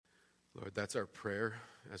Lord, that's our prayer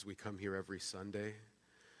as we come here every Sunday.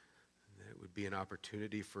 That it would be an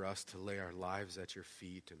opportunity for us to lay our lives at your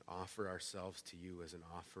feet and offer ourselves to you as an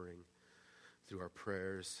offering through our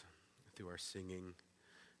prayers, through our singing.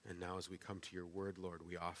 And now as we come to your word, Lord,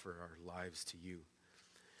 we offer our lives to you.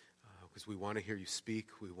 Because we want to hear you speak.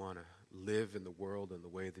 We want to live in the world in the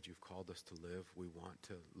way that you've called us to live. We want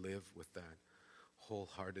to live with that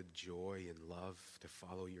wholehearted joy and love to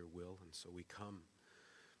follow your will. And so we come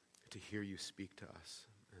to hear you speak to us.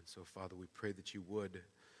 And so, Father, we pray that you would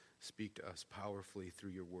speak to us powerfully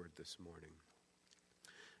through your word this morning.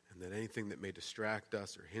 And that anything that may distract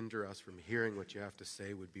us or hinder us from hearing what you have to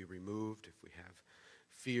say would be removed. If we have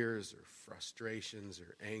fears or frustrations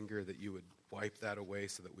or anger, that you would wipe that away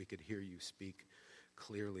so that we could hear you speak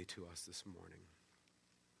clearly to us this morning.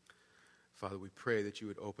 Father, we pray that you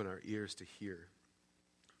would open our ears to hear,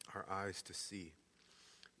 our eyes to see,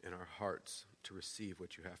 and our hearts to receive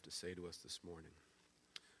what you have to say to us this morning.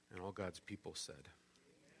 And all God's people said,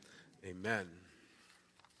 Amen.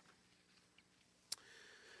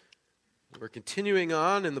 We're continuing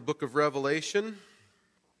on in the book of Revelation,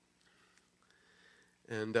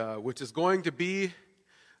 and which is going to be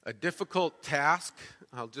a difficult task.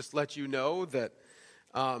 I'll just let you know that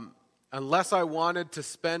unless I wanted to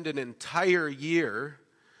spend an entire year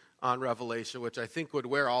on Revelation, which I think would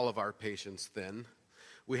wear all of our patience thin,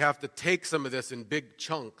 we have to take some of this in big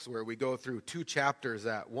chunks where we go through 2 chapters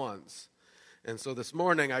at once. And so this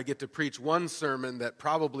morning I get to preach one sermon that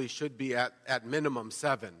probably should be at minimum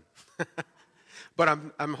 7. But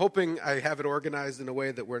I'm hoping I have it organized in a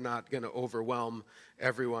way that we're not going to overwhelm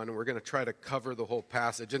everyone, and we're going to try to cover the whole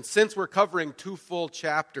passage. And since we're covering 2 full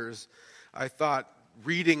chapters, I thought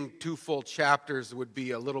reading 2 full chapters would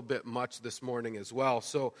be a little bit much this morning as well.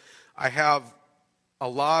 So I have a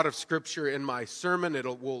lot of scripture in my sermon.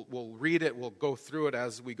 We'll read it, we'll go through it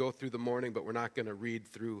as we go through the morning, but we're not going to read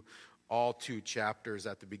through all 2 chapters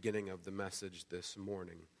at the beginning of the message this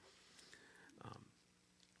morning.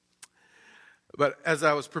 But as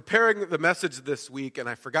I was preparing the message this week, and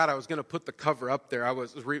I forgot I was going to put the cover up there, I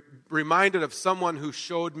was reminded of someone who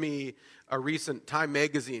showed me a recent Time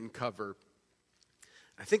magazine cover.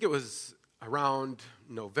 I think it was around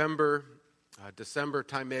November, December.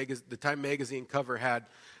 The Time magazine cover had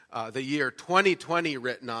the year 2020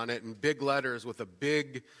 written on it in big letters with I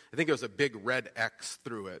think it was a big red X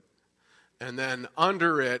through it. And then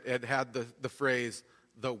under it, it had the phrase,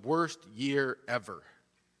 "the worst year ever."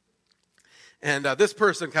 And this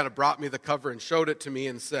person kind of brought me the cover and showed it to me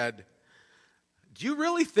and said, "Do you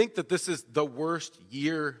really think that this is the worst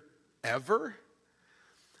year ever?"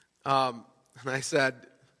 And I said,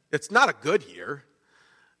 "It's not a good year,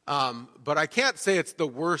 but I can't say it's the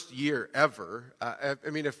worst year ever." I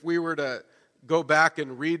mean, if we were to go back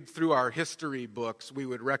and read through our history books, we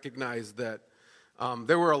would recognize that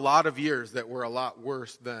there were a lot of years that were a lot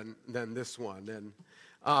worse than this one.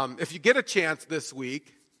 And if you get a chance this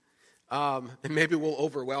week, and maybe we'll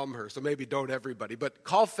overwhelm her, so maybe don't everybody, but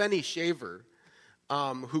call Fanny Shaver,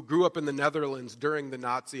 who grew up in the Netherlands during the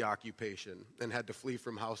Nazi occupation and had to flee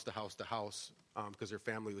from house to house to house because her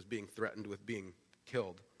family was being threatened with being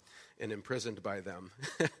killed and imprisoned by them.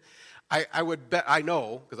 I would bet, I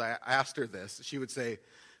know, because I asked her this, she would say,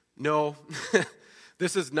 "No,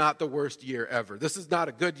 this is not the worst year ever. This is not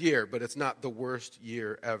a good year, but it's not the worst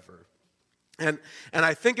year ever." And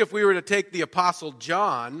I think if we were to take the Apostle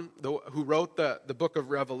John, who wrote the book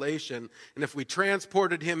of Revelation, and if we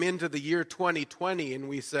transported him into the year 2020 and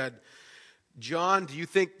we said, "John, do you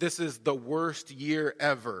think this is the worst year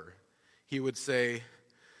ever?" He would say,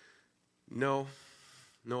 No,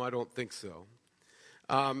 I don't think so.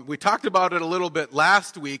 We talked about it a little bit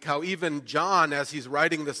last week, how even John, as he's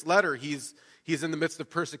writing this letter, he's in the midst of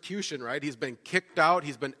persecution, right? He's been kicked out,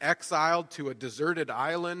 he's been exiled to a deserted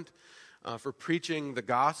island for preaching the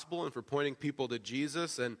gospel and for pointing people to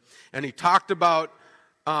Jesus. And he talked about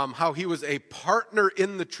how he was a partner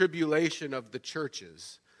in the tribulation of the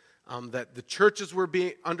churches, that the churches were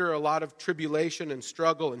being under a lot of tribulation and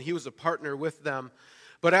struggle, and he was a partner with them.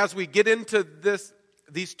 But as we get into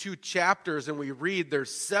these 2 chapters and we read,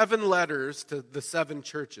 there's 7 letters to the 7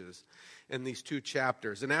 churches in these 2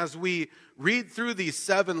 chapters. And as we read through these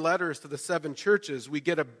 7 letters to the 7 churches, we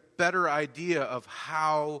get a better idea of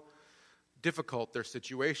how difficult their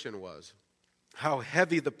situation was, how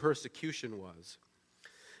heavy the persecution was.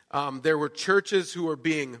 There were churches who were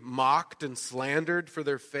being mocked and slandered for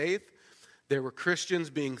their faith. There were Christians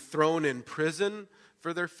being thrown in prison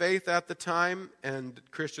for their faith at the time, and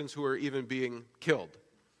Christians who were even being killed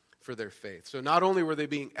for their faith. So not only were they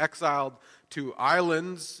being exiled to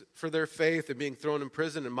islands for their faith and being thrown in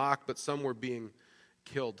prison and mocked, but some were being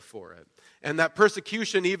killed for it. And that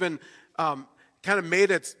persecution even kind of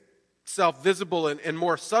made itself visible in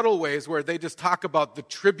more subtle ways, where they just talk about the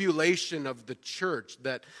tribulation of the church,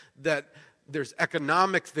 that there's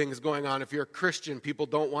economic things going on. If you're a Christian, people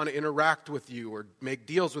don't want to interact with you or make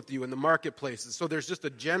deals with you in the marketplaces. So there's just a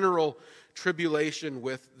general tribulation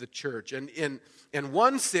with the church. And in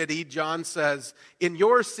one city, John says, in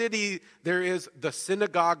your city there is the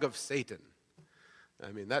synagogue of Satan.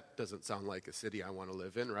 I mean, that doesn't sound like a city I want to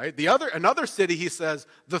live in, right? Another city, he says,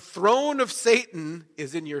 the throne of Satan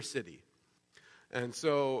is in your city. And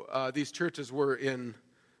so these churches were in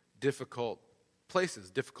difficult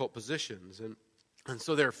places, difficult positions. And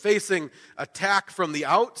so they're facing attack from the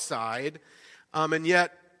outside, and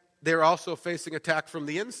yet they're also facing attack from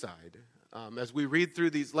the inside. As we read through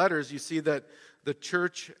these letters, you see that the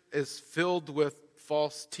church is filled with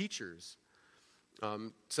false teachers.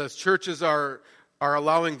 It says churches are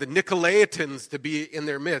allowing the Nicolaitans to be in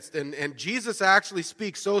their midst. And Jesus actually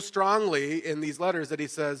speaks so strongly in these letters that he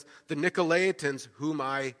says, the Nicolaitans whom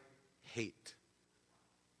I hate.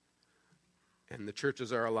 And the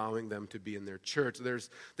churches are allowing them to be in their church. There's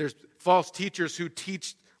false teachers who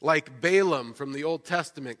teach like Balaam from the Old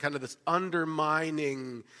Testament, kind of this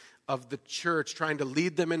undermining of the church, trying to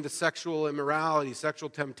lead them into sexual immorality, sexual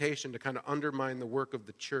temptation, to kind of undermine the work of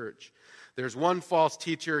the church. There's one false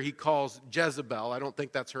teacher he calls Jezebel. I don't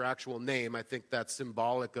think that's her actual name. I think that's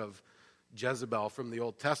symbolic of Jezebel from the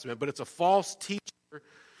Old Testament. But it's a false teacher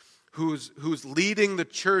who's leading the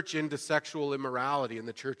church into sexual immorality, and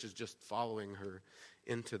the church is just following her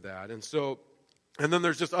into that. And then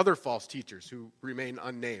there's just other false teachers who remain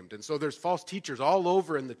unnamed. And so there's false teachers all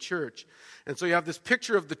over in the church. And so you have this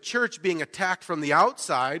picture of the church being attacked from the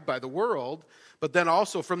outside by the world, but then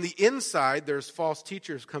also from the inside, there's false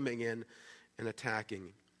teachers coming in and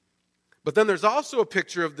attacking. But then there's also a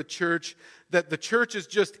picture of the church, that the church is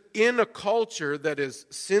just in a culture that is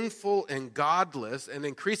sinful and godless and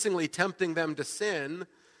increasingly tempting them to sin,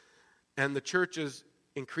 and the church is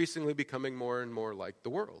increasingly becoming more and more like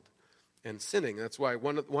the world and sinning. That's why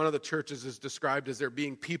one of the churches is described as there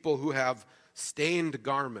being people who have stained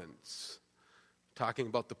garments, talking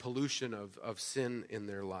about the pollution of sin in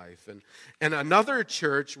their life. And another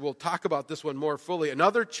church, we'll talk about this one more fully,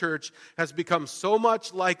 another church has become so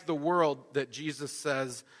much like the world that Jesus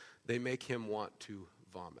says they make him want to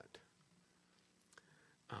vomit.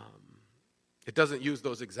 It doesn't use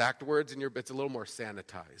those exact words it's a little more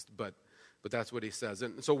sanitized, but that's what he says.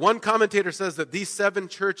 And so one commentator says that these 7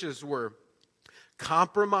 churches were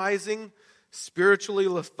compromising, spiritually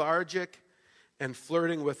lethargic, and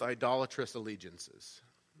flirting with idolatrous allegiances.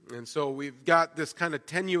 And so we've got this kind of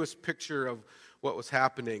tenuous picture of what was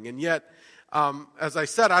happening. And yet, as I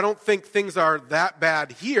said, I don't think things are that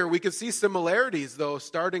bad here. We can see similarities, though,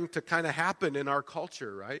 starting to kind of happen in our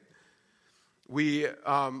culture, right? We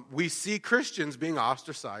see Christians being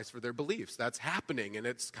ostracized for their beliefs. That's happening, and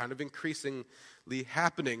it's kind of increasingly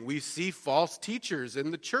happening. We see false teachers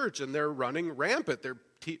in the church, and they're running rampant. They're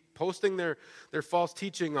posting their false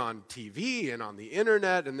teaching on TV and on the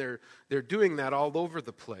internet, and they're doing that all over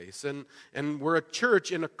the place. And we're a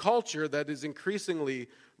church in a culture that is increasingly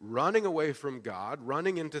running away from God,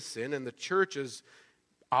 running into sin, and the church is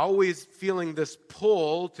always feeling this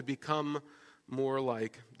pull to become more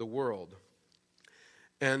like the world.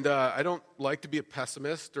 And I don't like to be a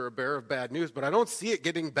pessimist or a bearer of bad news, but I don't see it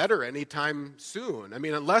getting better anytime soon. I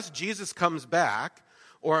mean, unless Jesus comes back,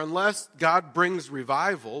 or unless God brings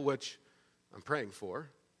revival, which I'm praying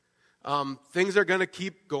for, things are going to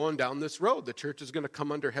keep going down this road. The church is going to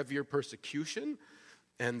come under heavier persecution,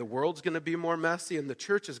 and the world's going to be more messy, and the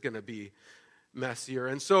church is going to be messier.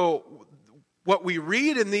 And so what we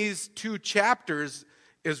read in these 2 chapters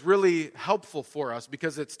is really helpful for us,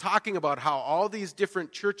 because it's talking about how all these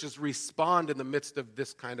different churches respond in the midst of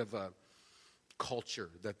this kind of a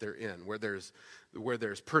culture that they're in, where there's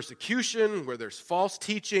persecution, where there's false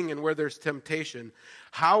teaching, and where there's temptation.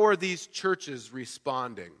 How are these churches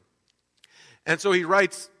responding? And so he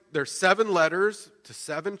writes, there's 7 letters to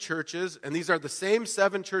 7 churches, and these are the same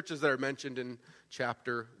 7 churches that are mentioned in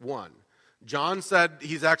chapter 1. John said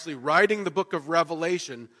he's actually writing the book of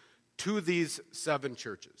Revelation to these 7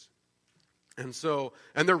 churches. And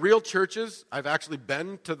they're real churches. I've actually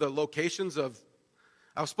been to the locations I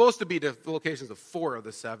was supposed to be to the locations of 4 of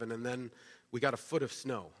the 7, and then we got a foot of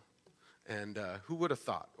snow. And who would have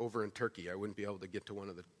thought over in Turkey I wouldn't be able to get to one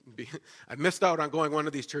of I missed out on going one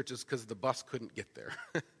of these churches because the bus couldn't get there.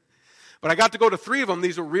 But I got to go to 3 of them.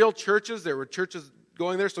 These were real churches. There were churches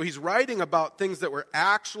going there. So he's writing about things that were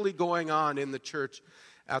actually going on in the church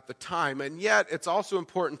at the time. And yet it's also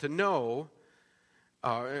important to know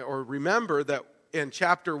or remember that in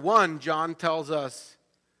chapter 1, John tells us,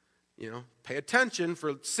 pay attention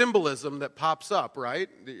for symbolism that pops up, right?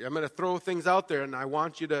 I'm going to throw things out there, and I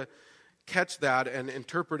want you to catch that and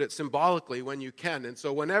interpret it symbolically when you can. And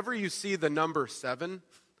so whenever you see the number 7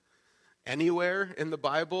 anywhere in the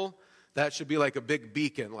Bible, that should be like a big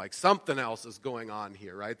beacon, like something else is going on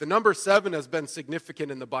here, right? The number 7 has been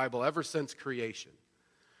significant in the Bible ever since creation,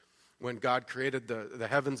 when God created the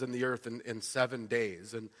heavens and the earth in 7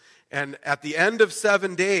 days. And at the end of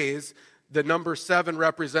 7 days, the number 7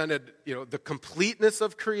 represented, the completeness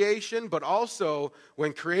of creation, but also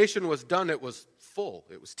when creation was done, it was full.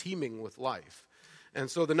 It was teeming with life. And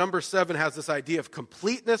so the number 7 has this idea of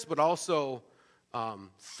completeness, but also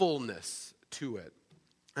fullness to it.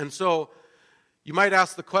 And so you might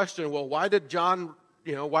ask the question, well, why did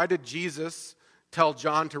Jesus tell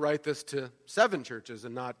John to write this to 7 churches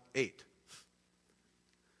and not 8?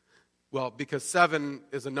 Well, because 7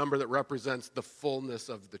 is a number that represents the fullness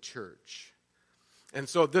of the church. And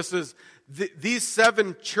so these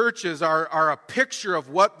 7 churches are a picture of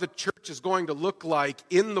what the church is going to look like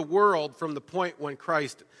in the world from the point when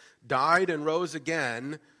Christ died and rose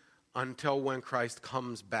again until when Christ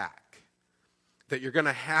comes back. That you're going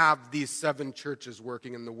to have these 7 churches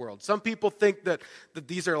working in the world. Some people think that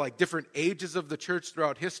these are like different ages of the church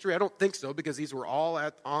throughout history. I don't think so, because these were all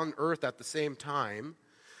on earth at the same time.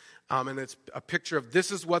 And it's a picture of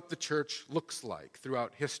this is what the church looks like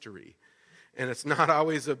throughout history. And it's not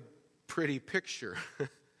always a pretty picture.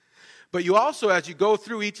 But you also, as you go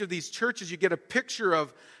through each of these churches, you get a picture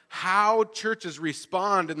of how churches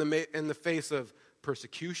respond in the face of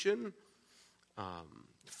persecution,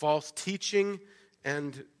 false teaching,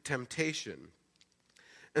 and temptation.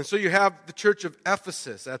 And so you have the church of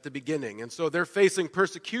Ephesus at the beginning. And so they're facing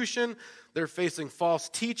persecution, they're facing false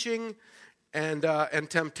teaching, and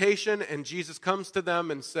temptation, and Jesus comes to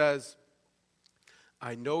them and says,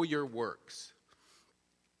 I know your works.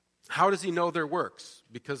 How does he know their works?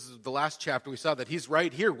 Because the last chapter we saw that he's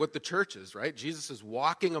right here with the churches, right? Jesus is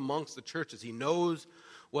walking amongst the churches. He knows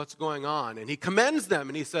what's going on, and he commends them,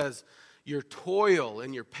 and he says, your toil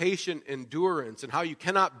and your patient endurance, and how you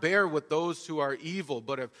cannot bear with those who are evil,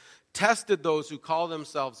 but have tested those who call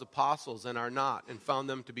themselves apostles and are not, and found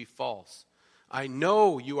them to be false. I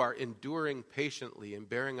know you are enduring patiently and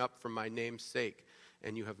bearing up for my name's sake,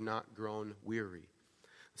 and you have not grown weary.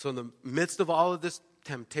 So in the midst of all of this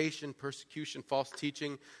temptation, persecution, false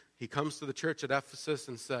teaching, he comes to the church at Ephesus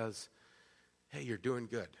and says, hey, you're doing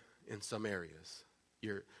good in some areas.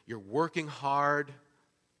 You're working hard.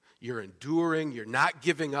 You're enduring. You're not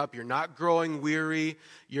giving up. You're not growing weary.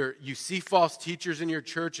 You see false teachers in your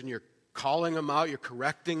church, and you're calling them out, you're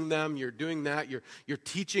correcting them, you're doing that, you're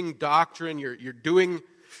teaching doctrine, you're doing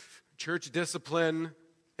church discipline,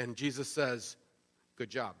 and Jesus says, good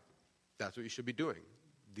job. That's what you should be doing.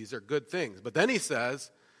 These are good things. But then he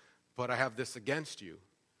says, but I have this against you.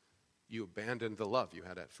 You abandoned the love you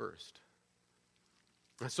had at first.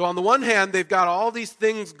 And so on the one hand, they've got all these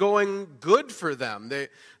things going good for them.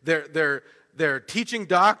 They're teaching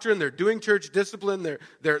doctrine, they're doing church discipline,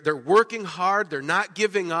 they're working hard, they're not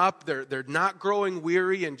giving up, they're not growing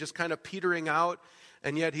weary and just kind of petering out.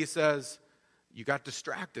 And yet he says, you got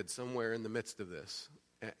distracted somewhere in the midst of this,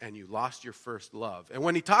 and you lost your first love. And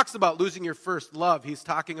when he talks about losing your first love, he's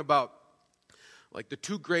talking about like the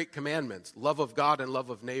 2 great commandments, love of God and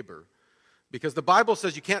love of neighbor. Because the Bible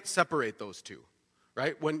says you can't separate those two,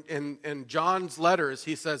 right? When in John's letters,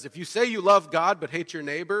 he says, if you say you love God but hate your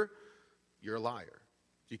neighbor, you're a liar.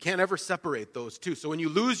 You can't ever separate those two. So when you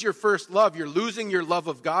lose your first love, you're losing your love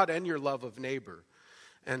of God and your love of neighbor.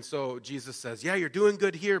 And so Jesus says, yeah, you're doing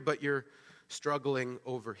good here, but you're struggling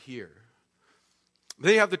over here.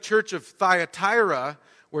 Then you have the church of Thyatira,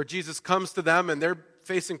 where Jesus comes to them, and they're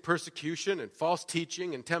facing persecution and false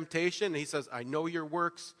teaching and temptation. And he says, I know your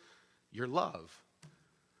works, your love,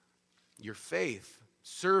 your faith,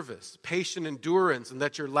 service, patient endurance, and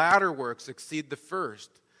that your latter works exceed the first.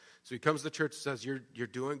 So he comes to the church and says, you're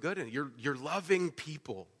doing good, and you're loving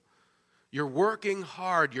people. You're working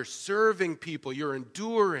hard. You're serving people. You're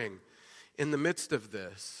enduring in the midst of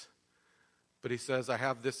this. But he says, I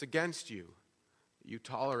have this against you. You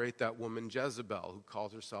tolerate that woman Jezebel, who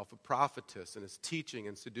calls herself a prophetess and is teaching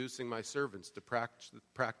and seducing my servants to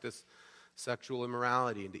practice sexual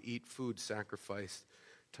immorality and to eat food sacrificed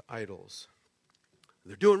to idols.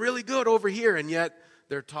 They're doing really good over here, and yet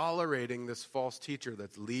they're tolerating this false teacher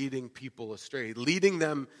that's leading people astray, leading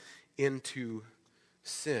them into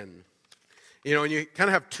sin. You know, and you kind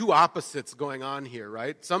of have 2 opposites going on here,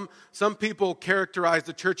 right? Some people characterize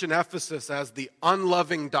the church in Ephesus as the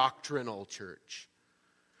unloving doctrinal church.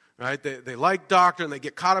 right? They like doctrine, they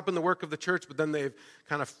get caught up in the work of the church, but then they've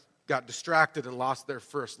kind of got distracted and lost their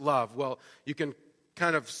first love. Well, you can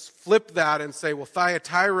kind of flip that and say, well,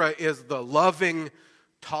 Thyatira is the loving,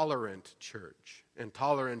 tolerant church, and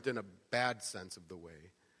tolerant in a bad sense of the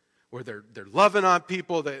way, where they're loving on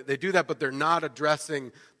people, they do that, but they're not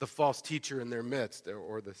addressing the false teacher in their midst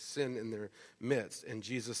or the sin in their midst. And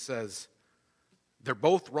Jesus says, they're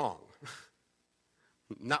both wrong.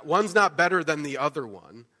 One's not better than the other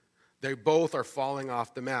one. They both are falling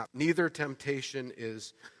off the map. Neither temptation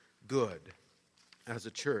is good as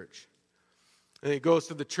a church. And he goes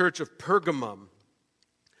to the church of Pergamum,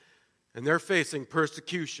 and they're facing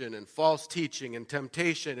persecution and false teaching and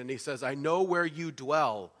temptation. And he says, I know where you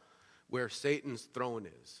dwell, where Satan's throne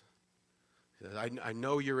is. He says, I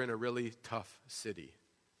know you're in a really tough city.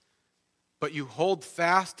 But you hold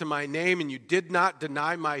fast to my name, and you did not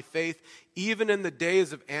deny my faith, even in the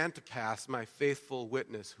days of Antipas, my faithful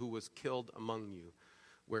witness, who was killed among you,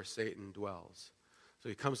 where Satan dwells. So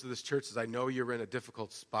he comes to this church and says, I know you're in a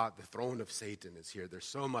difficult spot. The throne of Satan is here. There's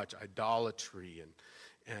so much idolatry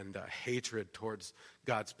and hatred towards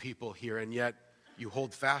God's people here, and yet you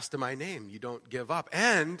hold fast to my name. You don't give up.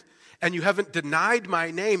 And you haven't denied my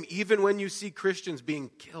name, even when you see Christians being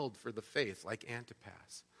killed for the faith, like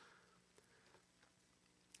Antipas.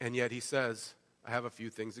 And yet he says, I have a few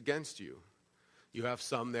things against you. You have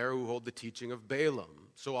some there who hold the teaching of Balaam.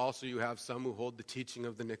 So also you have some who hold the teaching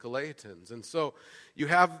of the Nicolaitans. And so you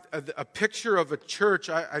have a picture of a church,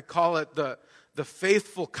 I call it the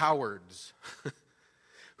faithful cowards,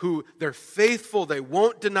 who they're faithful, they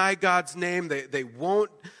won't deny God's name,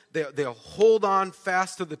 they'll hold on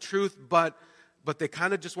fast to the truth, but they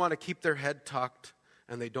kind of just want to keep their head tucked,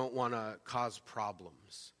 and they don't want to cause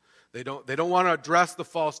problems. They don't want to address the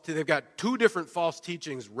false. They've got two different false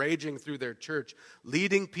teachings raging through their church,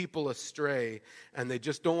 leading people astray, and they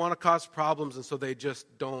just don't want to cause problems, and so they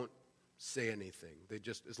just don't say anything.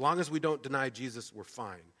 As long as we don't deny Jesus, we're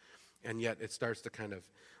fine. And yet it starts to kind of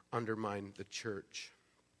undermine the church.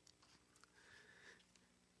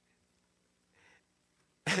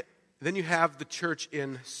 Then you have the church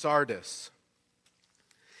in Sardis,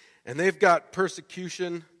 and they've got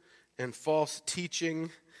persecution and false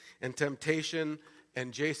teaching and temptation,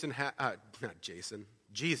 and Jesus.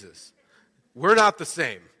 We're not the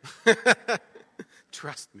same.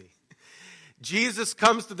 Trust me. Jesus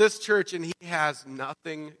comes to this church and he has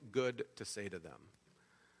nothing good to say to them.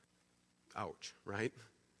 Ouch, right?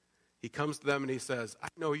 He comes to them and he says, I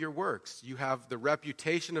know your works. You have the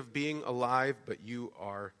reputation of being alive, but you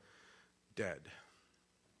are dead.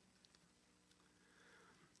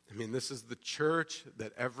 I mean, this is the church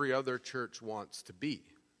that every other church wants to be.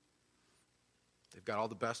 They've got all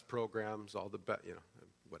the best programs, all the best,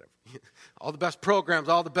 whatever. All the best programs,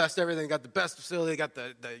 all the best everything. They got the best facility, they got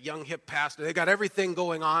the young hip pastor. They got everything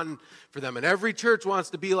going on for them. And every church wants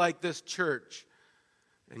to be like this church.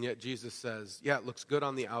 And yet Jesus says, yeah, it looks good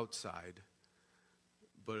on the outside,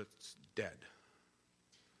 but it's dead.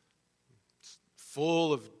 It's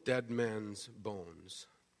full of dead men's bones.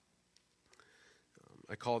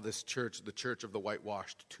 I call this church the church of the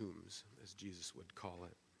whitewashed tombs, as Jesus would call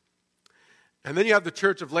it. And then you have the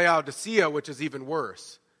church of Laodicea, which is even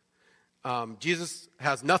worse. Jesus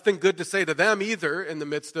has nothing good to say to them either in the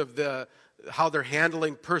midst of how they're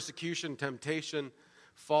handling persecution, temptation,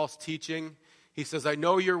 false teaching. He says, I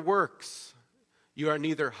know your works. You are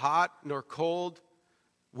neither hot nor cold.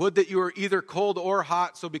 Would that you were either cold or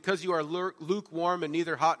hot, so because you are lukewarm and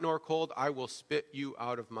neither hot nor cold, I will spit you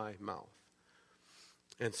out of my mouth.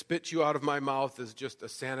 And spit you out of my mouth is just a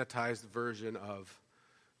sanitized version of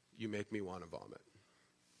you make me want to vomit,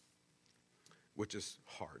 which is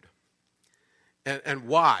hard. And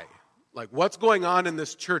why? Like, what's going on in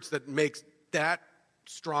this church that makes that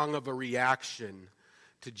strong of a reaction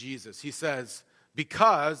to Jesus? He says,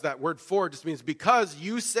 because, that word for just means because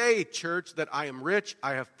you say, church, that I am rich,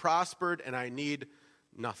 I have prospered, and I need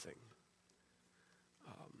nothing.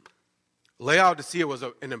 Laodicea was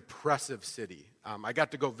an impressive city. I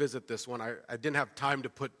got to go visit this one. I didn't have time to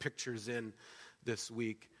put pictures in this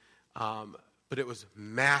week, but it was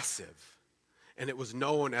massive. And it was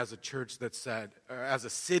known as a church that said, or as a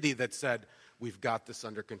city that said, we've got this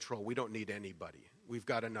under control. We don't need anybody. We've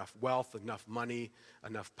got enough wealth, enough money,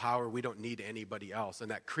 enough power. We don't need anybody else. And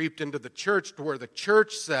that creeped into the church to where the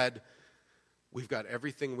church said, we've got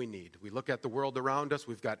everything we need. We look at the world around us.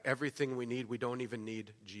 We've got everything we need. We don't even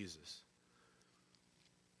need Jesus.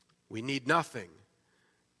 We need nothing.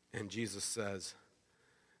 And Jesus says,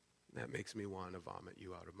 that makes me want to vomit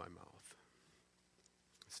you out of my mouth.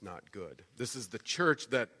 It's not good. This is the church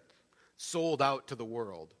that sold out to the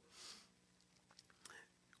world.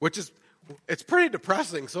 which is, it's pretty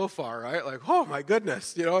depressing so far, right? Like, oh my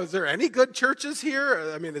goodness, is there any good churches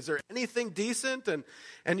here? I mean, is there anything decent? And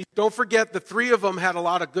you don't forget the three of them had a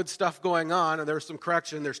lot of good stuff going on, and there's some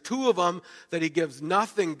correction. There's two of them that he has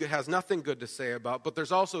nothing good to say about, but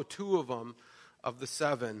there's also two of them, of the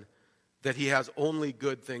seven, that he has only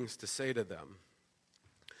good things to say to them.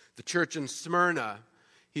 The church in Smyrna,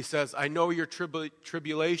 he says, I know your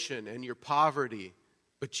tribulation and your poverty,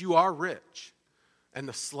 but you are rich. And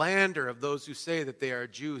the slander of those who say that they are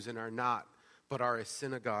Jews and are not, but are a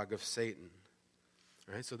synagogue of Satan.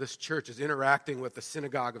 All right, so this church is interacting with the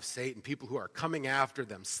synagogue of Satan, people who are coming after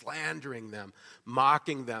them, slandering them,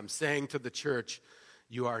 mocking them, saying to the church,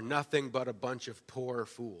 you are nothing but a bunch of poor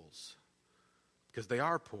fools. Because they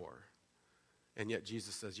are poor. And yet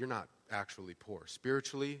Jesus says, you're not actually poor.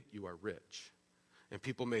 Spiritually, you are rich. And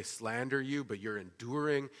people may slander you, but you're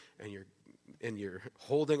enduring and you're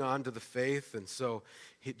holding on to the faith. And so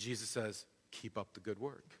Jesus says, keep up the good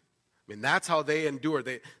work. I mean, that's how they endured.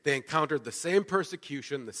 They encountered the same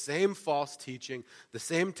persecution, the same false teaching, the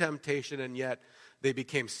same temptation, and yet they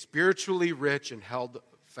became spiritually rich and held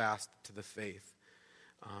fast to the faith.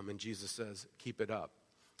 And Jesus says, keep it up.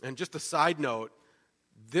 And just a side note,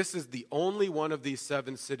 this is the only one of these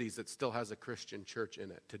 7 cities that still has a Christian church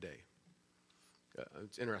in it today.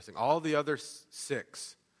 It's interesting. All the other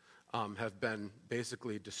 6 have been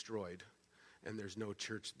basically destroyed, and there's no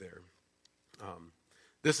church there.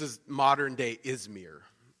 This is modern-day Izmir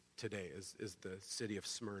today, is the city of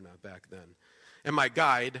Smyrna back then. And my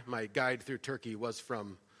guide through Turkey was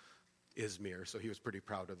from Izmir, so he was pretty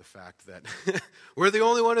proud of the fact that we're the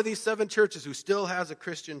only one of these 7 churches who still has a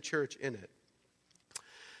Christian church in it.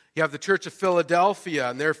 You have the church of Philadelphia,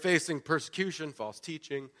 and they're facing persecution, false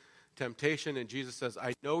teaching, temptation, and Jesus says,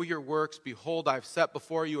 I know your works. Behold, I've set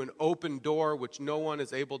before you an open door which no one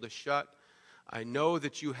is able to shut. I know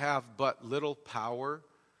that you have but little power,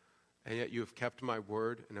 and yet you have kept my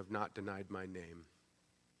word and have not denied my name.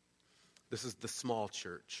 This is the small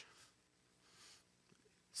church.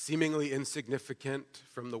 Seemingly insignificant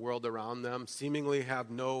from the world around them, seemingly have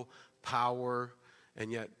no power,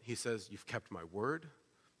 and yet he says, you've kept my word.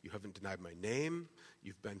 You haven't denied my name.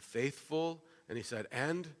 You've been faithful. And he said,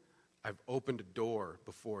 and I've opened a door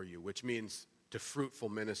before you, which means to fruitful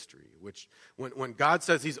ministry. Which, when God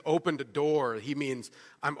says he's opened a door, he means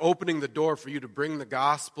I'm opening the door for you to bring the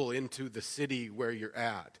gospel into the city where you're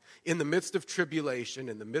at. In the midst of tribulation,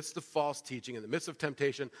 in the midst of false teaching, in the midst of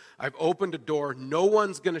temptation, I've opened a door. No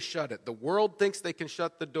one's going to shut it. The world thinks they can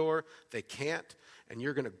shut the door. They can't. And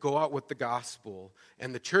you're going to go out with the gospel.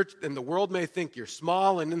 And the church and the world may think you're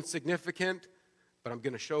small and insignificant, but I'm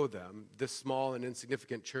going to show them this small and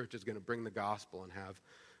insignificant church is going to bring the gospel and have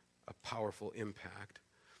a powerful impact.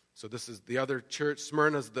 So this is the other church.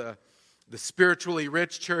 Smyrna's the spiritually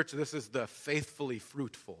rich church. This is the faithfully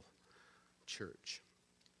fruitful church.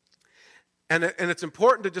 And it's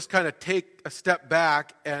important to just kind of take a step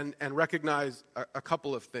back and recognize a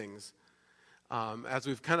couple of things. As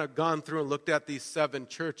we've kind of gone through and looked at these 7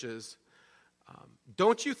 churches,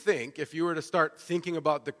 don't you think, if you were to start thinking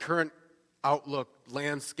about the current outlook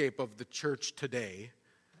landscape of the church today,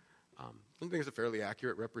 don't you think it's a fairly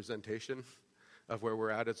accurate representation of where we're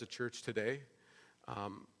at as a church today?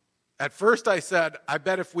 At first I said, I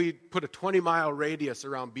bet if we put a 20-mile radius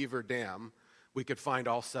around Beaver Dam, we could find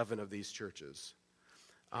all 7 of these churches.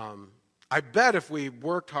 I bet if we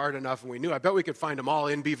worked hard enough and we knew, I bet we could find them all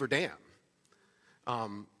in Beaver Dam.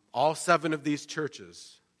 All 7 of these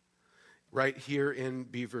churches right here in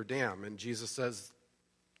Beaver Dam. And Jesus says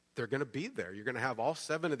they're going to be there. You're going to have all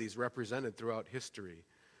 7 of these represented throughout history.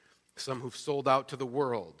 Some who've sold out to the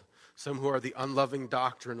world. Some who are the unloving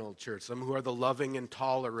doctrinal church. Some who are the loving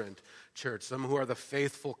intolerant church. Some who are the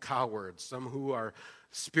faithful cowards. Some who are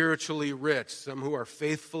spiritually rich. Some who are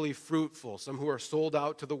faithfully fruitful. Some who are sold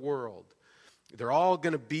out to the world. They're all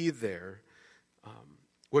going to be there.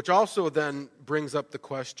 Which also then brings up the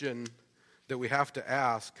question that we have to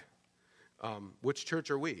ask, which church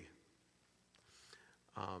are we?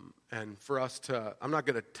 And for us to, I'm not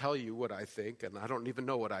going to tell you what I think, and I don't even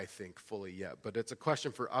know what I think fully yet, but it's a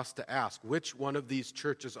question for us to ask, which one of these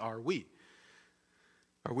churches are we?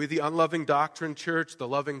 Are we the unloving doctrine church, the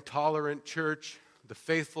loving tolerant church, the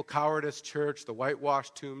faithful cowardice church, the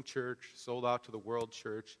whitewashed tomb church, sold out to the world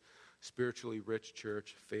church, spiritually rich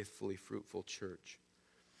church, faithfully fruitful church?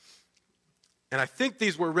 And I think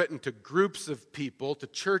these were written to groups of people, to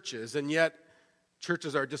churches, and yet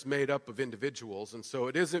churches are just made up of individuals. And so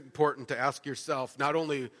it is important to ask yourself not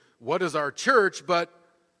only what is our church, but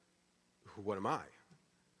what am I?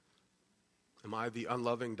 Am I the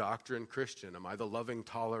unloving doctrine Christian? Am I the loving,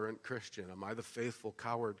 tolerant Christian? Am I the faithful,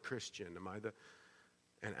 coward Christian?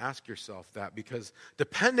 And ask yourself that, because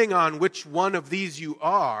depending on which one of these you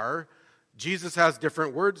are, Jesus has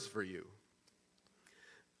different words for you.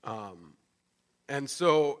 And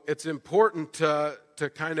so it's important to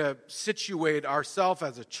kind of situate ourselves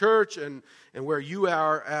as a church and where you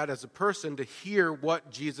are at as a person to hear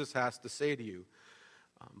what Jesus has to say to you.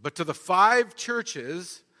 But to the 5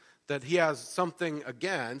 churches that he has something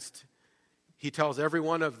against, he tells every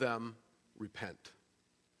one of them, repent.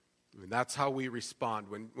 I mean, that's how we respond.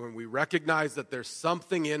 When we recognize that there's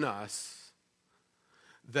something in us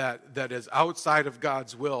that is outside of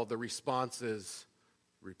God's will, the response is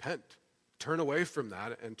repent. Turn away from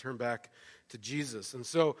that and turn back to Jesus. And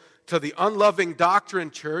so to the unloving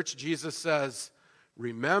doctrine church, Jesus says,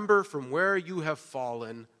 remember from where you have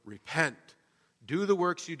fallen, repent. Do the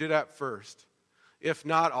works you did at first. If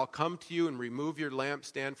not, I'll come to you and remove your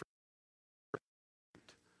lampstand from.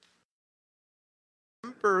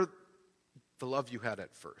 Remember the love you had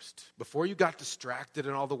at first. Before you got distracted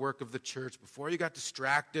in all the work of the church, before you got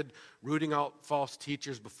distracted rooting out false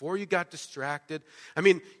teachers, before you got distracted. I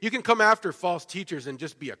mean, you can come after false teachers and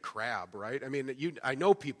just be a crab, right? I mean, I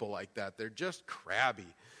know people like that. They're just crabby.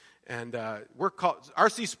 And we're called,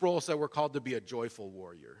 R.C. Sproul said we're called to be a joyful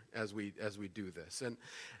warrior as we do this.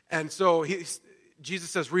 And so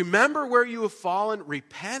Jesus says, remember where you have fallen,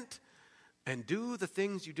 repent, and do the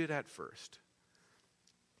things you did at first.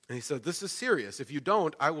 And he said, this is serious. If you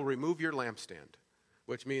don't, I will remove your lampstand,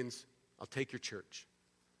 which means I'll take your church.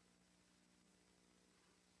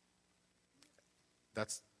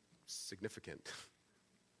 That's significant.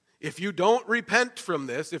 If you don't repent from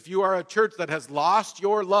this, if you are a church that has lost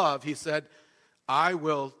your love, he said, I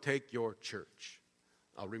will take your church.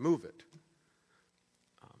 I'll remove it.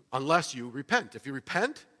 Unless you repent. If you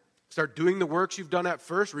repent, start doing the works you've done at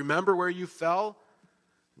first, remember where you fell,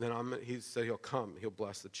 then he said he'll come, he'll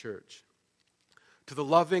bless the church. To the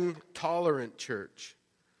loving, tolerant church,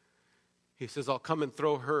 he says, I'll come and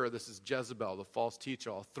throw her, this is Jezebel, the false teacher,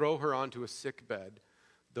 I'll throw her onto a sick bed.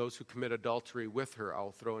 Those who commit adultery with her,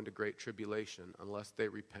 I'll throw into great tribulation unless they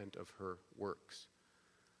repent of her works.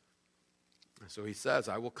 And so he says,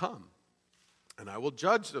 I will come, and I will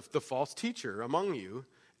judge the false teacher among you,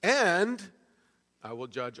 and I will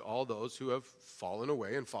judge all those who have fallen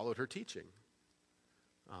away and followed her teaching.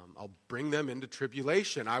 I'll bring them into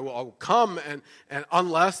tribulation. I'll come and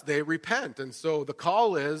unless they repent. And so the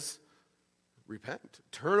call is repent.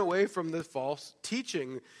 Turn away from the false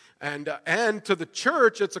teaching. And to the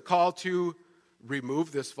church, it's a call to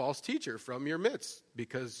remove this false teacher from your midst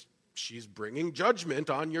because she's bringing judgment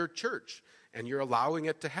on your church and you're allowing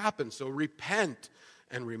it to happen. So repent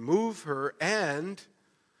and remove her. And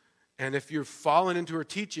if you've fallen into her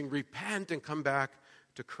teaching, repent and come back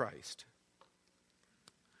to Christ.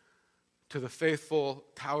 To the faithful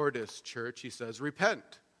cowardice church, he says,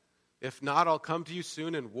 repent. If not, I'll come to you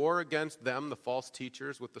soon and war against them, the false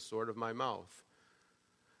teachers, with the sword of my mouth.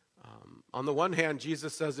 On the one hand,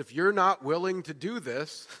 Jesus says, if you're not willing to do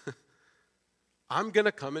this, I'm going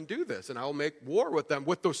to come and do this, and I'll make war with them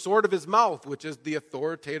with the sword of his mouth, which is the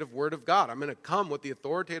authoritative word of God. I'm going to come with the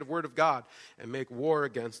authoritative word of God and make war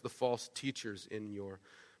against the false teachers in your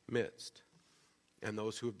midst and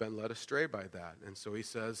those who have been led astray by that. And so he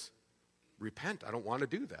says, repent. I don't want to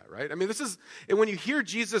do that, right? I mean, and when you hear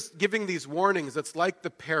Jesus giving these warnings, it's like the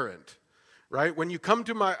parent, right? When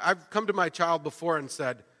I've come to my child before and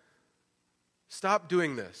said, stop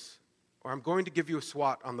doing this, or I'm going to give you a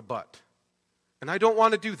swat on the butt. And I don't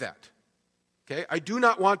want to do that, okay? I do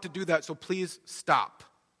not want to do that, so please stop.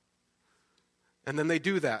 And then they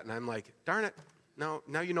do that, and I'm like, darn it, now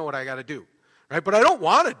you know what I got to do. Right? But I don't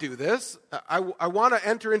want to do this. I want to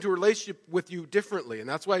enter into a relationship with you differently. And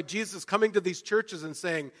that's why Jesus is coming to these churches and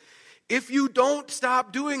saying, if you don't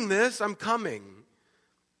stop doing this, I'm coming.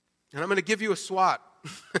 And I'm going to give you a swat.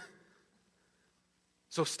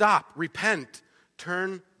 So stop, repent,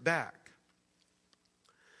 turn back.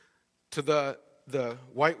 To the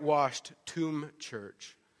whitewashed tomb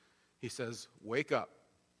church, he says, wake up,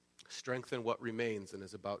 strengthen what remains and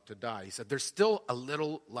is about to die. He said, there's still a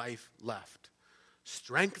little life left.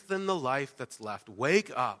 Strengthen the life that's left.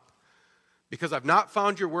 Wake up, because I've not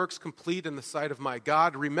found your works complete in the sight of my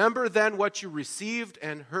God. Remember then what you received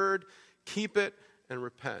and heard. Keep it and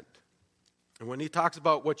repent. And when he talks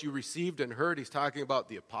about what you received and heard, he's talking about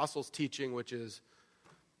the apostles' teaching, which is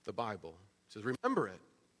the Bible. He says, remember it.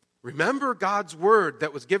 Remember God's word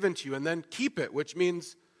that was given to you, and then keep it, which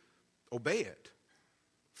means obey it.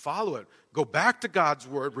 Follow it. Go back to God's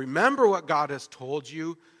word. Remember what God has told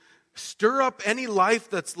you. Stir up any life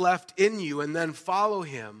that's left in you and then follow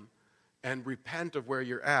him and repent of where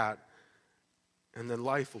you're at. And then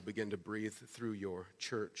life will begin to breathe through your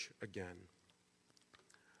church again.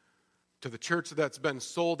 To the church that's been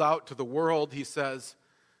sold out to the world, he says,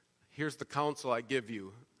 here's the counsel I give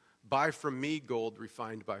you. Buy from me gold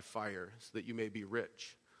refined by fire, so that you may be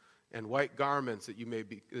rich, and white garments that you may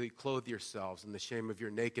clothe yourselves, and the shame of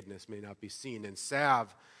your nakedness may not be seen, and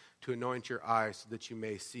salve to anoint your eyes so that you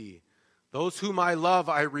may see. Those whom I love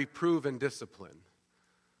I reprove and discipline.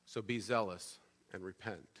 So be zealous and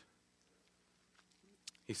repent.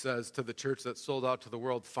 He says to the church that's sold out to the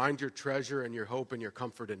world, find your treasure and your hope and your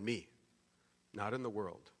comfort in me, not in the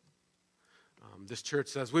world. This church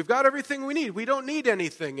says, we've got everything we need. We don't need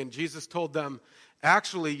anything. And Jesus told them,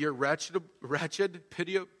 actually, you're wretched,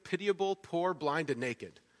 pitiable, poor, blind, and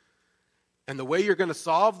naked. And the way you're going to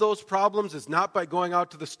solve those problems is not by going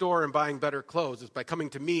out to the store and buying better clothes. It's by coming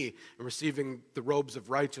to me and receiving the robes of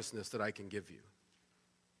righteousness that I can give you.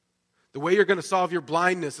 The way you're going to solve your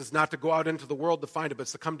blindness is not to go out into the world to find it, but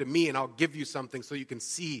it's to come to me and I'll give you something so you can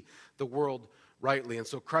see the world rightly. And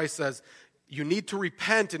so Christ says, you need to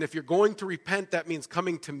repent, and if you're going to repent, that means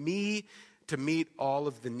coming to me to meet all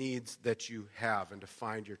of the needs that you have and to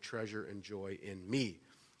find your treasure and joy in me,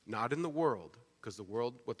 not in the world, because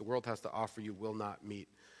what the world has to offer you will not meet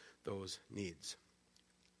those needs.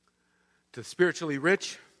 To the spiritually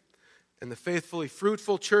rich and the faithfully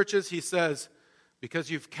fruitful churches, he says,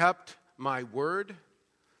 because you've kept my word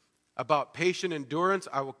about patient endurance,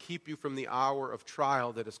 I will keep you from the hour of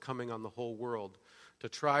trial that is coming on the whole world, to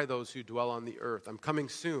try those who dwell on the earth. I'm coming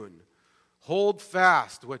soon. Hold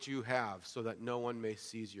fast what you have so that no one may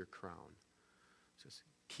seize your crown. Just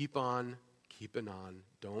keep on, keeping on.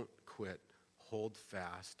 Don't quit. Hold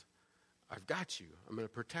fast. I've got you. I'm going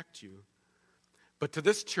to protect you. But to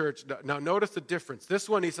this church, now notice the difference. This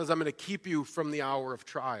one, he says, I'm going to keep you from the hour of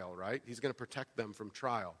trial, right? He's going to protect them from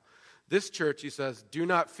trial. This church, he says, do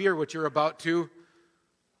not fear what you're about to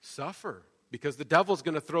suffer, because the devil's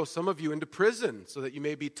going to throw some of you into prison so that you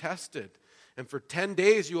may be tested. And for 10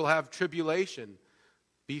 days you will have tribulation.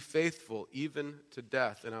 Be faithful even to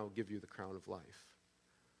death, and I will give you the crown of life.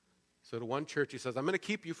 So to one church he says, I'm going to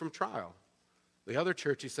keep you from trial. The other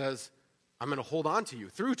church he says, I'm going to hold on to you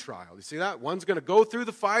through trial. You see that? One's going to go through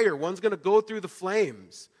the fire. One's going to go through the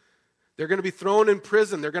flames. They're going to be thrown in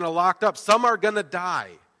prison. They're going to locked up. Some are going to die.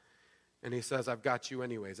 And he says, I've got you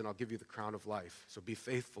anyways, and I'll give you the crown of life. So be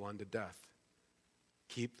faithful unto death.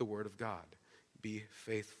 Keep the word of God. Be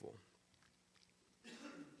faithful.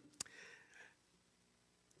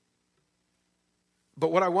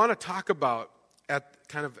 But what I want to talk about at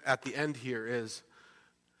the end here is,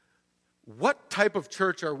 what type of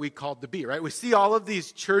church are we called to be, right? We see all of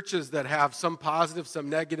these churches that have some positive, some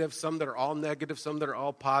negative, some that are all negative, some that are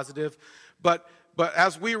all positive. But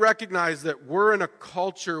as we recognize that we're in a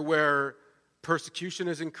culture where persecution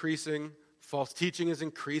is increasing, false teaching is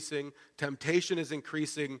increasing, temptation is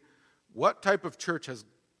increasing, what type of church has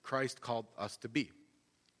Christ called us to be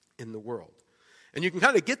in the world? And you can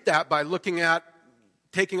kind of get that by looking at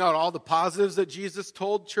taking out all the positives that Jesus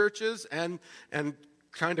told churches and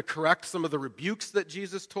trying to correct some of the rebukes that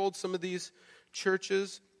Jesus told some of these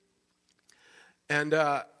churches. And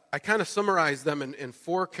I kind of summarize them in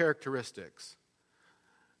 4 characteristics.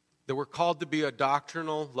 That we're called to be a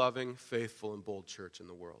doctrinal, loving, faithful, and bold church in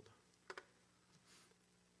the world.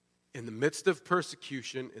 In the midst of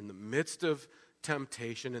persecution, in the midst of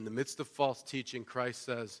temptation, in the midst of false teaching, Christ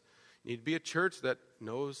says, you need to be a church that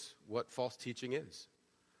knows what false teaching is.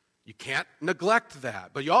 You can't neglect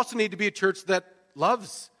that. But you also need to be a church that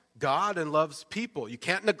loves God and loves people. You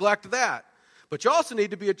can't neglect that. But you also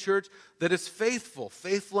need to be a church that is faithful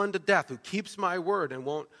unto death, who keeps my word and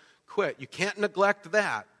won't quit. You can't neglect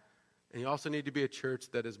that. And you also need to be a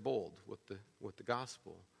church that is bold with the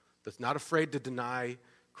gospel, that's not afraid to deny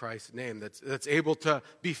Christ's name, that's able to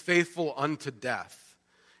be faithful unto death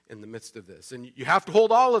in the midst of this. And you have to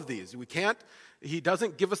hold all of these. He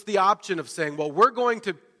doesn't give us the option of saying, well, we're going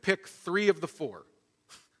to pick 3 of the 4.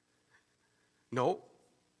 No,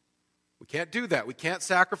 we can't do that. We can't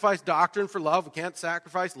sacrifice doctrine for love. We can't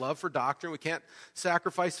sacrifice love for doctrine. We can't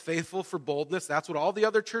sacrifice faithful for boldness. That's what all the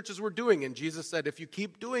other churches were doing. And Jesus said, if you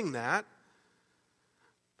keep doing that,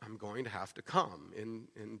 I'm going to have to come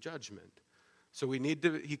in judgment. So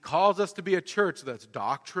he calls us to be a church that's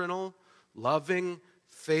doctrinal, loving,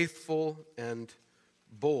 faithful, and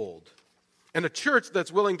bold. And a church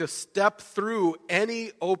that's willing to step through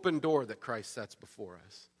any open door that Christ sets before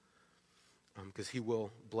us. Because he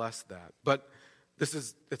will bless that. But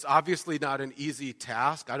it's obviously not an easy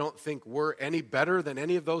task. I don't think we're any better than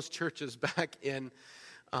any of those churches back in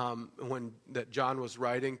that John was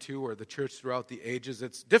writing to, or the church throughout the ages.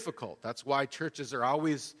 It's difficult. That's why churches are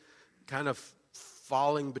always kind of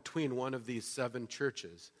falling between one of these 7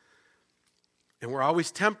 churches. And we're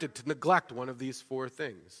always tempted to neglect one of these 4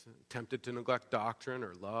 things. Tempted to neglect doctrine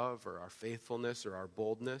or love or our faithfulness or our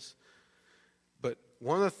boldness. But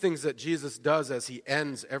one of the things that Jesus does as he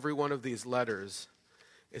ends every one of these letters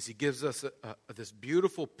is he gives us this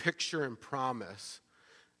beautiful picture and promise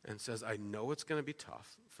and says, I know it's going to be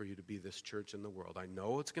tough for you to be this church in the world. I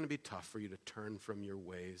know it's going to be tough for you to turn from your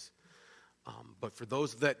ways. But for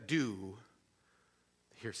those that do,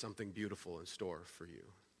 here's something beautiful in store for you.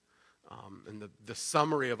 And the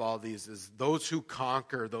summary of all these is those who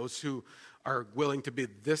conquer, those who are willing to be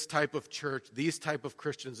this type of church, these type of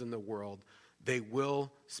Christians in the world, they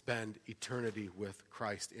will spend eternity with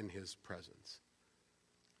Christ in his presence.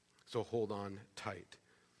 So hold on tight.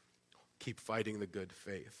 Keep fighting the good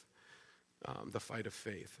faith, the fight of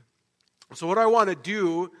faith. So what I want to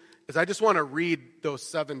do is I just want to read those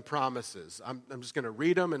 7 promises. I'm just going to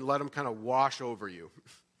read them and let them kind of wash over you.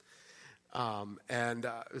 And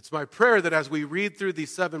it's my prayer that as we read through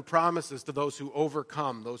these 7 promises to those who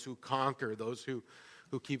overcome, those who conquer, those who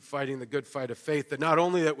keep fighting the good fight of faith, that not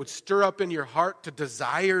only that would stir up in your heart to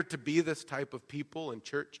desire to be this type of people in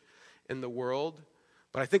church in the world,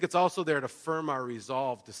 but I think it's also there to firm our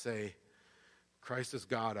resolve to say, Christ has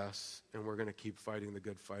got us, and we're going to keep fighting the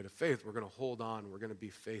good fight of faith. We're going to hold on. We're going to be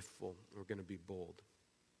faithful. We're going to be bold.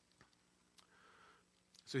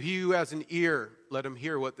 So he who has an ear, let him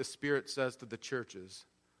hear what the Spirit says to the churches.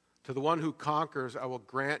 To the one who conquers, I will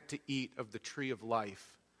grant to eat of the tree of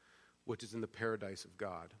life, which is in the paradise of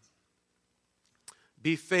God.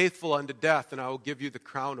 Be faithful unto death, and I will give you the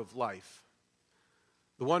crown of life.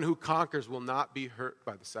 The one who conquers will not be hurt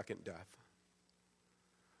by the second death.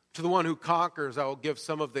 To the one who conquers, I will give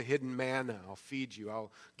some of the hidden manna. I'll feed you.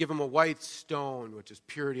 I'll give him a white stone, which is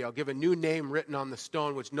purity. I'll give a new name written on the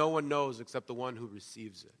stone, which no one knows except the one who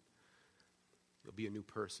receives it. You'll be a new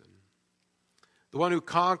person. The one who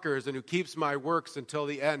conquers and who keeps my works until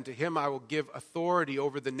the end, to him I will give authority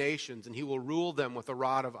over the nations, and he will rule them with a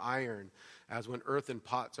rod of iron, as when earthen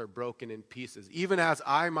pots are broken in pieces. Even as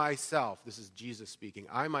I myself, this is Jesus speaking,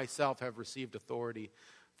 I myself have received authority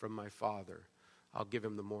from my Father. I'll give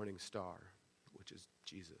him the morning star, which is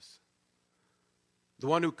Jesus. The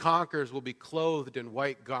one who conquers will be clothed in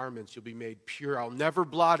white garments. You'll be made pure. I'll never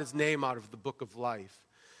blot his name out of the book of life.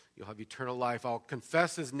 You'll have eternal life. I'll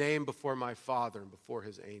confess his name before my Father and before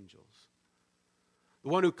his angels. The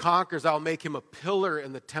one who conquers, I'll make him a pillar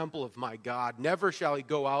in the temple of my God. Never shall he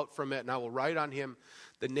go out from it, and I will write on him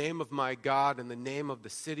the name of my God and the name of the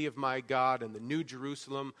city of my God and the new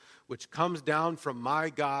Jerusalem, which comes down from my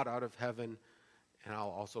God out of heaven. And I'll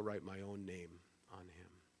also write my own name on him.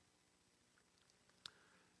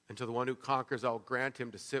 And to the one who conquers, I'll grant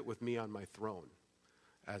him to sit with me on my throne,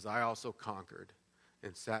 as I also conquered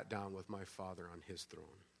and sat down with my Father on his throne.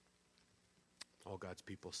 All God's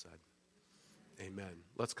people said, amen.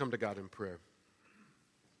 Let's come to God in prayer.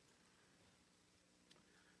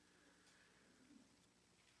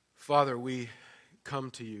 Father, we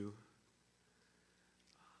come to you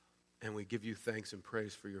and we give you thanks and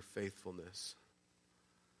praise for your faithfulness.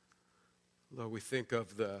 Lord, we think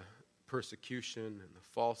of the persecution and the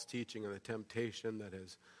false teaching and the temptation that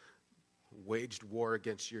has waged war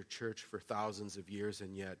against your church for thousands of years,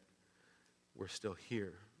 and yet we're still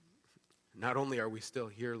here. Not only are we still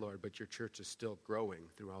here, Lord, but your church is still growing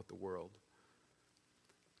throughout the world.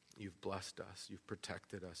 You've blessed us, you've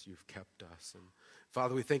protected us, you've kept us. And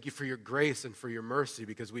Father, we thank you for your grace and for your mercy,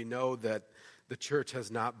 because we know that the church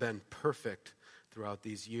has not been perfect throughout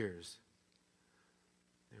these years.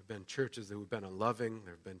 There have been churches who have been unloving.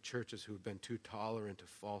 There have been churches who have been too tolerant of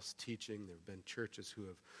false teaching. There have been churches who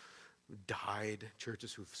have died,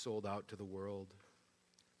 churches who have sold out to the world.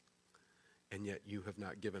 And yet you have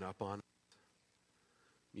not given up on us.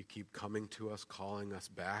 You keep coming to us, calling us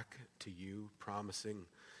back to you, promising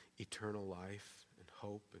eternal life and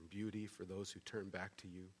hope and beauty for those who turn back to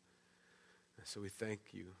you. And so we thank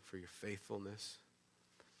you for your faithfulness.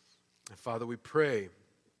 And Father, we pray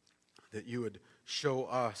that you would show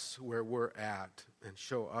us where we're at and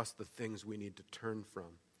show us the things we need to turn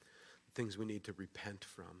from, the things we need to repent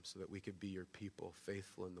from, so that we could be your people,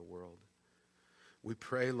 faithful in the world. We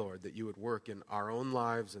pray, Lord, that you would work in our own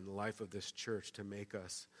lives and the life of this church to make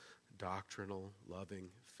us doctrinal, loving,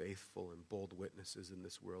 faithful, and bold witnesses in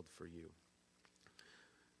this world for you.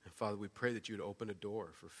 And Father, we pray that you'd open a door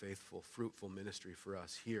for faithful, fruitful ministry for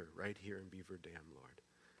us here, right here in Beaver Dam, Lord.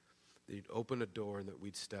 That you'd open a door and that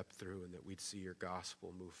we'd step through and that we'd see your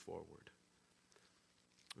gospel move forward.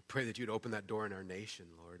 We pray that you'd open that door in our nation,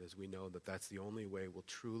 Lord, as we know that that's the only way we'll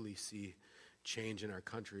truly see change in our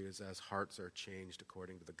country is as hearts are changed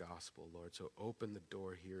according to the gospel, Lord. So open the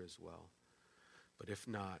door here as well. But if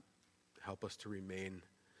not, help us to remain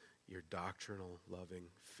your doctrinal, loving,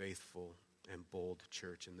 faithful, and bold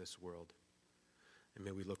church in this world. And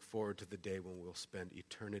may we look forward to the day when we'll spend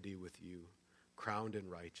eternity with you, crowned in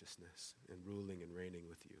righteousness and ruling and reigning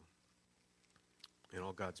with you. And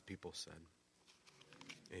all God's people said,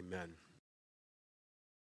 amen.